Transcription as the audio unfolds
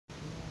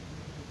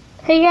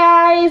Hey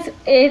guys,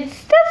 it's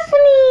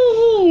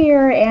Stephanie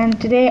here, and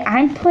today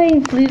I'm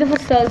playing Fleet of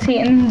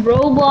Associate in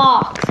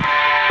Roblox.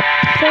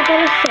 So I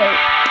gotta say,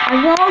 I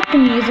don't like the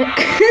music.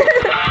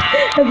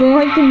 I don't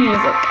like the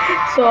music.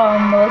 So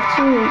let's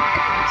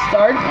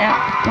start now.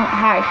 Oh,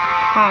 hi.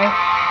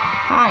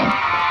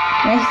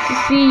 Nice to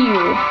see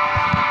you,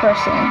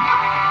 person,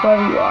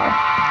 whoever you are.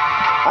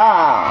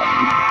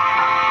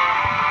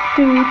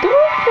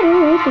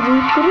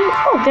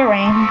 Oh, there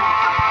I am.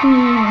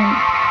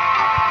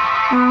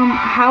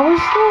 How is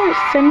there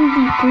 73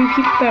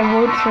 people that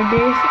voted for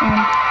this and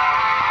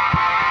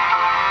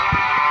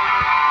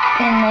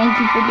 90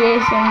 for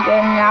this, and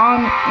then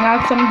now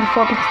it's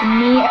 74 because of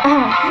me?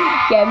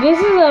 Yeah, this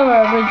is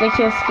a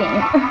ridiculous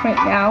game right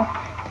now.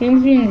 The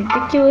game's being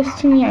ridiculous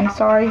to me. I'm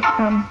sorry,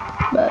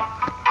 but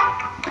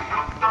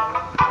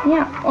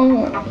yeah.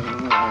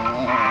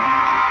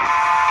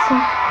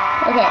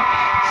 Okay,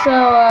 so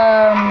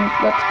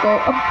let's go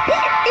up.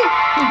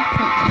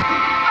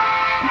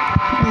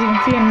 As you can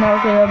see, I'm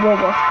not good at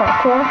Roblox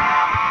parkour.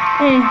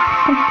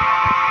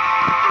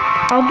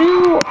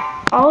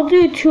 I'll do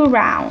 2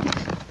 rounds.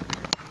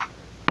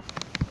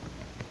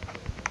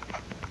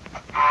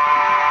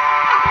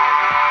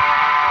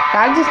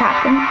 That just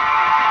happened.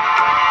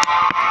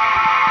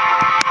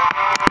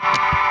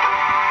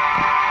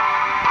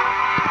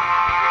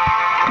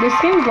 This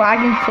game's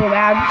lagging so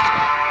bad.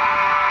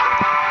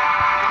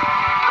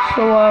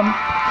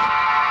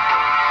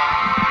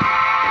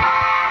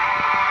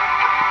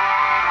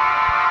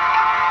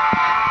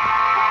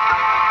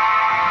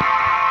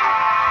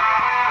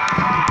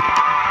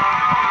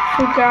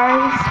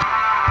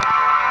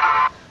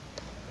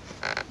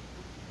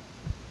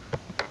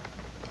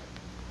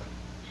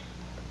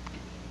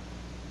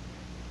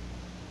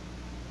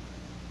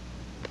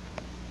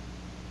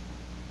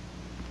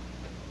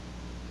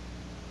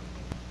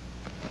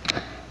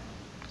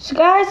 So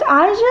guys,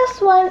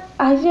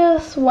 I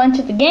just went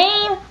to the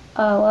game.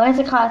 What is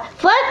it called?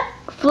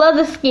 Flood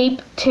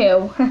Escape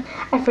 2.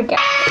 I forget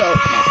so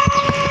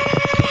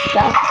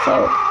much.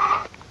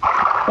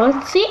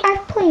 Let's see.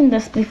 I've played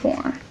this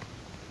before.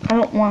 I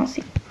don't want to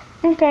see.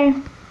 Okay.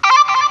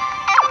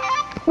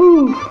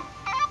 Ooh.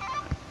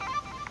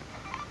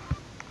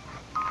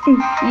 Yeah.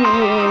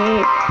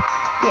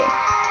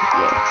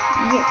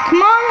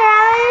 Come on,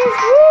 guys.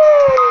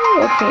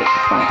 Woo. Okay,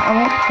 fine. I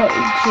won't play.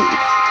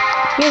 Jeez.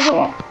 Here's the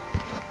one.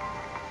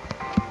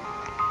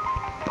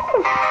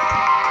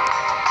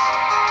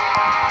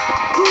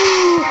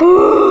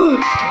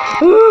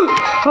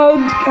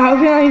 How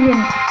can I even?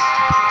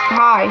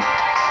 Hi.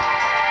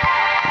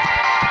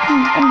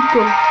 I'm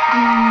good.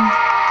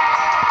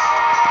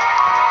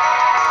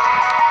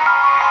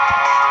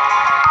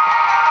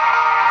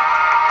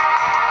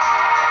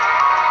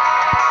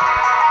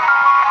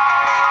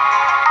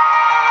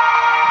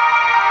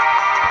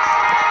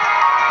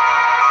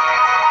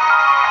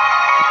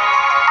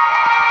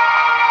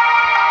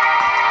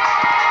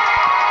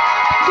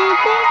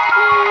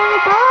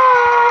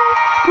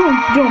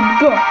 Jump,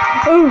 go.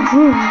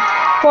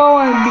 I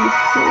want to be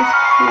first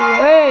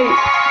place.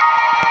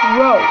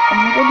 Bro, I'm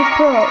gonna go to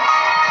pro.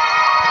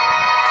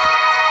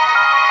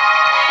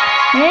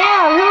 Man,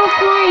 I've never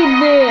played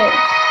this.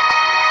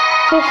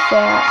 So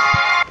sad.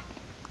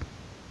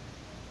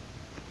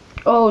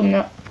 Oh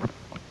no.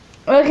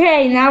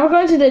 Okay, now we're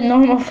going to the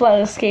normal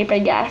flood escape, I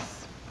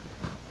guess.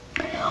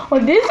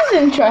 Well, this is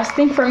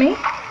interesting for me.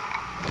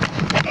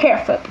 Hair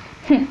flip.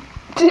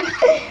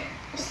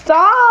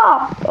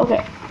 Stop.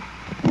 Okay.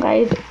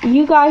 Guys,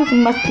 you guys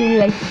must be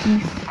like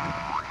these.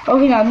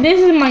 Okay, now this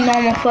is my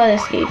normal flood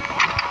escape.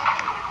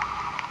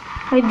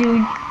 Hi,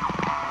 dude.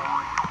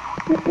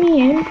 Let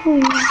me in,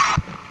 please.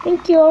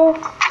 Thank you.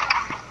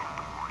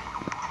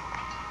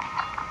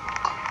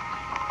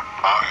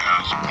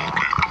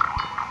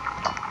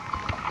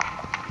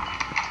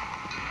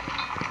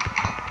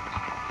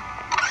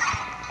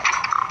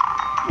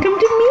 Come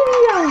to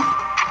media.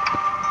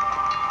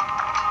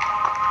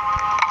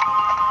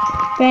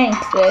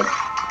 Thanks, dude.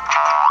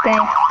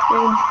 Thanks,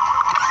 dude.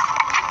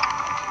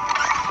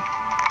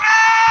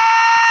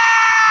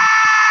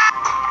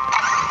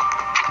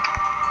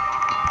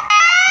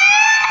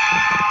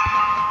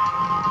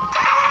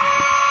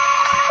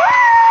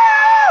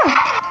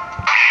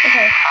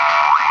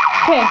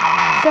 Okay,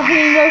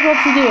 Stephanie knows what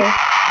to do.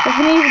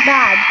 Stephanie's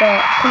bad, but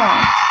come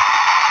on.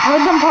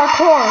 I've done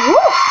parkour.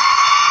 Woo!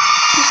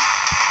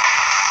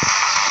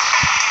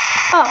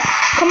 Oh,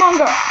 come on,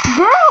 girl.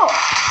 Girl!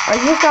 I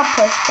just got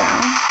pushed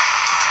down.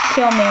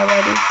 Kill me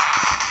already.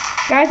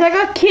 Guys, I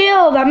got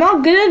killed. I'm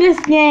not good at this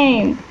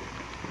game.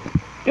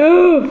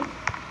 Ugh.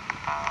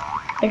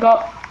 I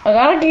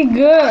gotta get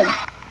good.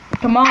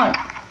 Come on.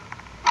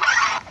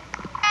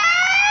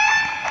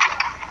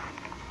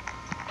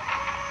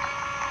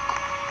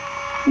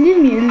 Leave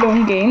me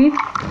alone, game.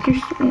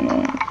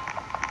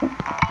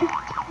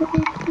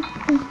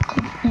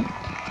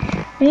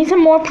 I need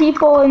some more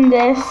people in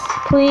this,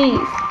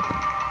 please.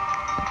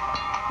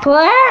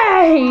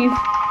 Please.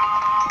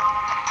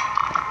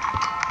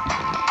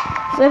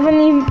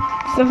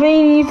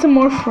 Stephanie needs some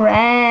more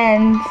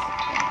friends.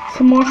 So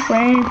some more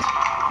friends.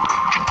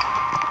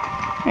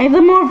 I need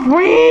some more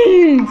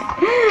friends.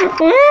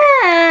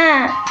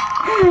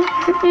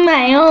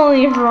 My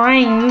only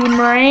friend is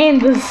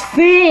Miranda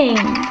sings.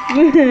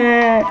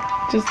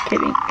 Just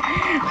kidding.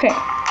 Okay.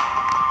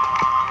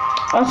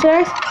 Also,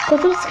 guys,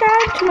 go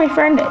subscribe to my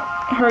friend.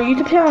 Her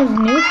YouTube channel is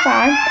New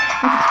Fan.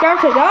 And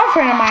subscribe to another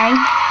friend of mine.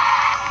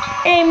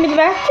 Amy the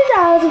Best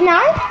 2009.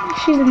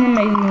 She's an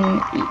amazing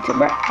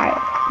YouTuber. I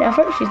love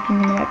her. She's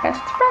one of my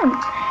best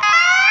friends.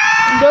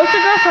 Those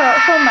two girls are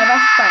also my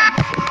best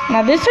friends.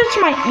 Now this hurts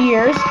my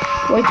ears,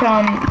 which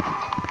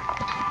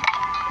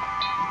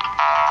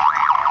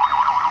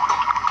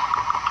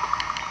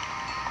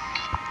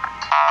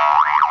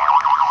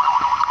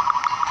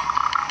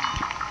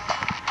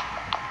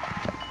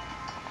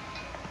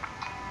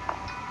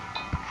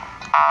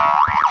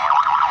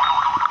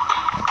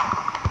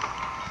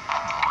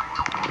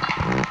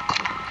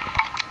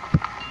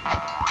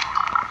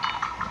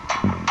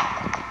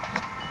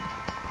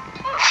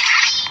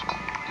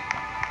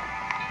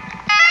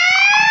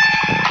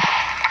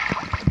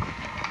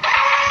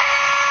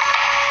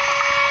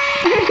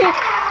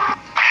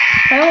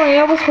Emily,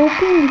 I was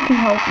hoping you can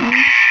help me.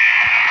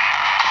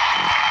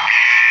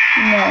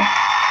 No.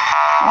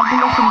 I don't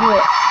think I can do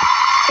it.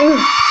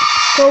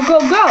 Go,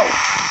 go, go!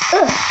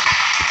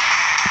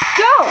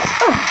 Go!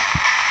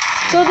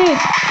 Go, dude!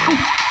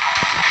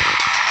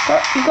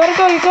 You gotta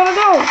go, you gotta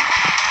go!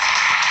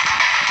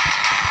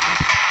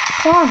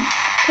 Come on!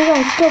 Go,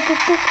 guys, go, go,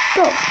 go,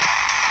 go!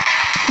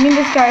 I mean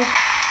this guy.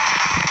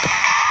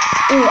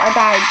 Ooh, I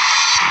died.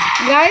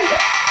 Guys,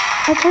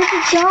 I tried to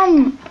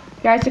jump.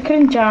 Guys, I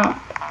couldn't jump.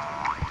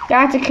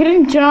 Guys, I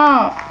couldn't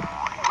jump.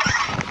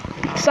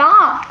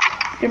 Stop!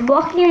 You're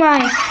blocking my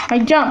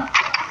jump.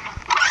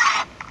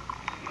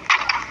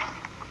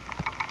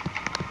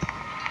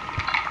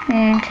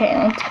 Okay,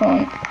 let's go.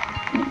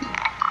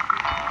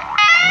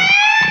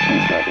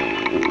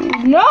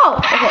 No!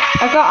 Okay,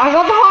 I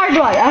got the hard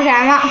one. Okay,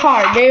 I'm not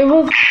hard. It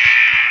was.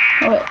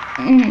 Wait.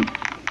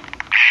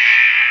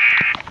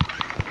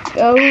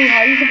 Oh, how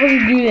are you supposed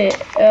to do this?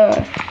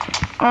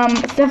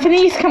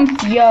 Stephanie's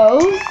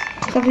confused.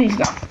 Stephanie's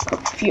not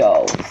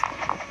confused.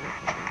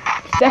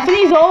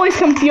 Stephanie's always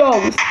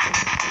confused.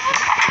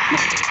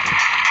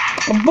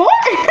 Boy?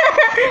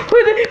 who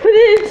did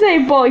it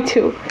say boy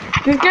to?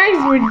 This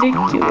guy's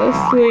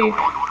ridiculously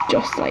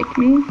just like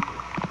me.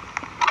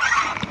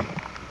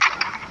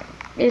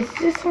 Is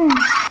this one?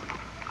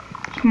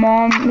 Come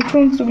on, which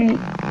one's the me?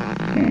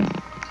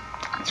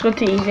 Let's go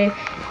to easy.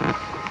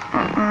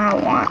 I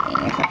want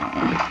anything.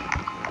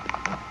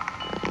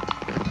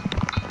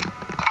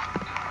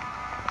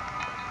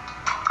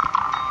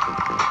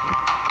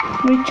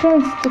 Which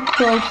one's the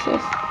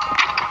closest?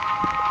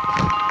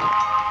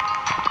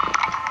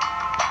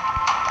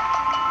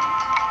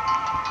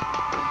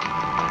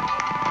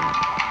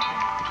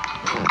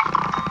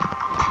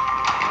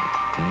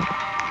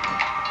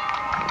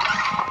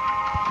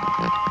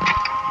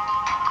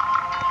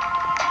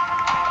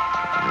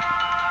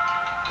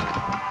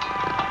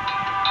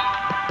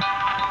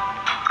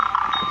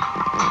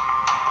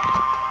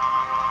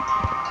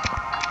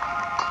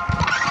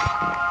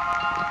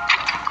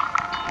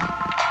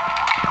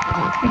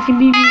 I can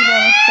be me by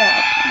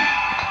myself.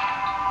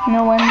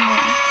 No one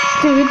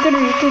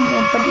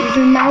nobody's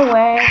in my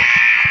way.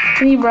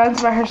 She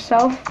runs by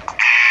herself.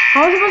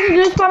 How am I supposed to do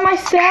this by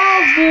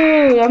myself,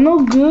 dude? I'm no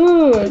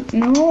good.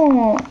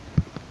 No.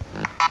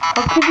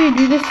 How could you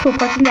do this to a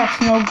person that's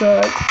no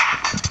good?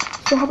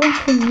 So what happens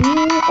for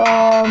me?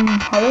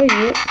 How do I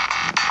do it?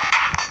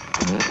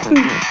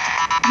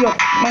 Yo,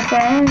 my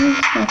friend.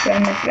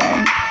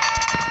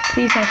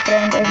 Please, my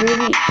friend, I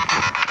really...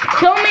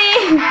 Kill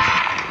me!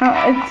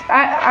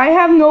 I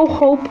have no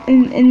hope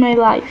in my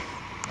life.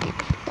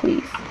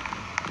 Please.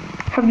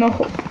 Have no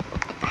hope.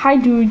 Hi,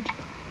 dude.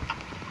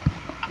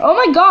 Oh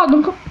my god,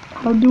 don't go.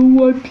 How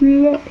do I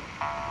play?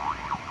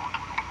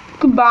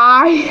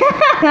 Goodbye.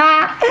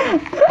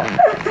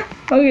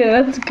 Okay,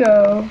 let's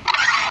go.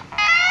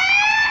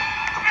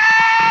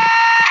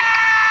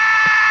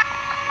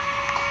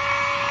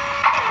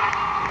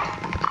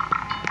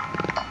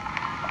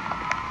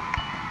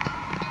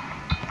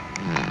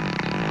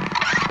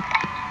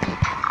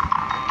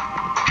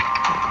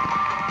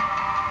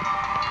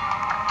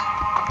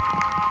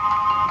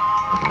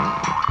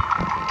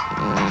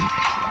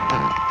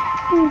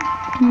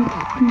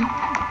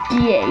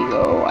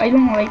 Diego, I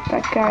don't like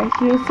that guy.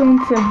 He was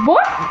someone said,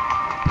 what?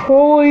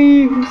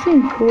 Hoy, who's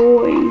saying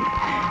hoy?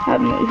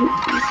 I'm not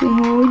who's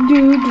saying hoy.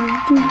 Do.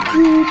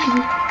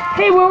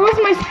 Hey, where was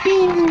my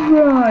speed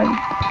run?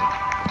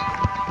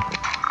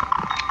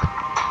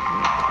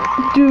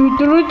 Do.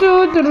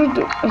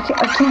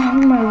 I can't have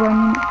my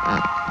running.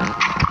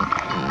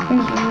 I'm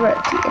ready.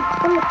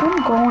 I'm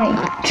going.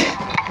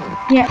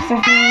 Yeah,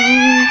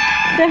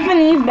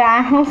 Stephanie's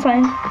back. No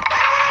fun.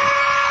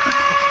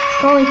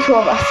 Only two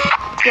of us.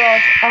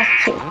 Girls, us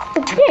two.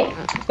 Okay,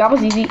 that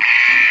was easy.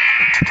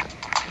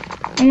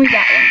 Only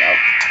that one though.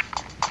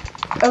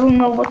 I don't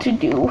know what to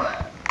do.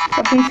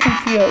 Something's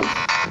confused.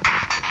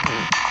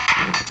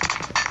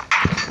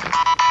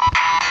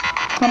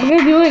 I'm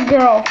gonna do it,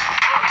 girl.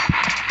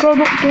 Girl,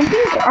 don't think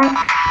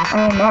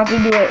I don't know how to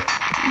do it.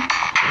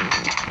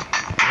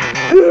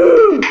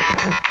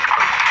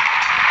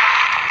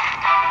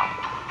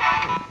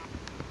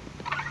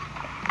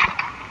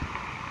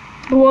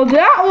 Well,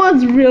 that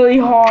was really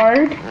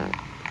hard.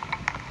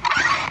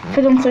 If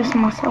I don't say so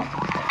myself,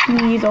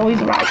 Stephanie's always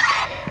right.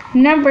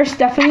 Remember,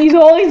 Stephanie's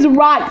always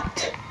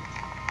right.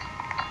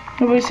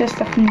 Nobody says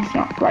Stephanie's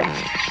not right.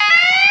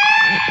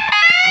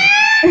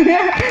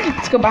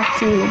 Let's go back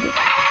to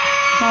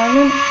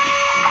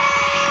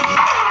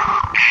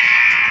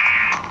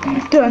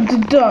dun dun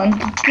dun dun.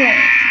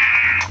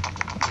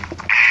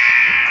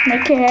 My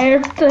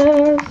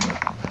character.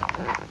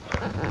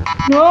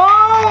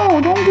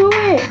 No, don't do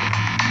it.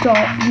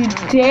 Don't you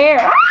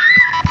dare.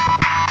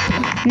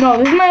 No,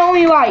 this is my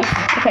only life.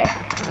 Okay.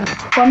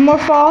 One more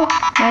fall,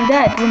 and I'm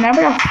dead.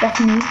 Remember that,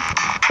 Stephanie.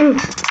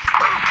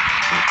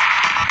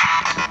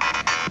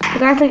 But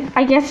guys,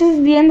 I guess this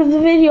is the end of the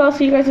video. I'll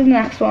see you guys in the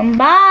next one.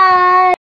 Bye!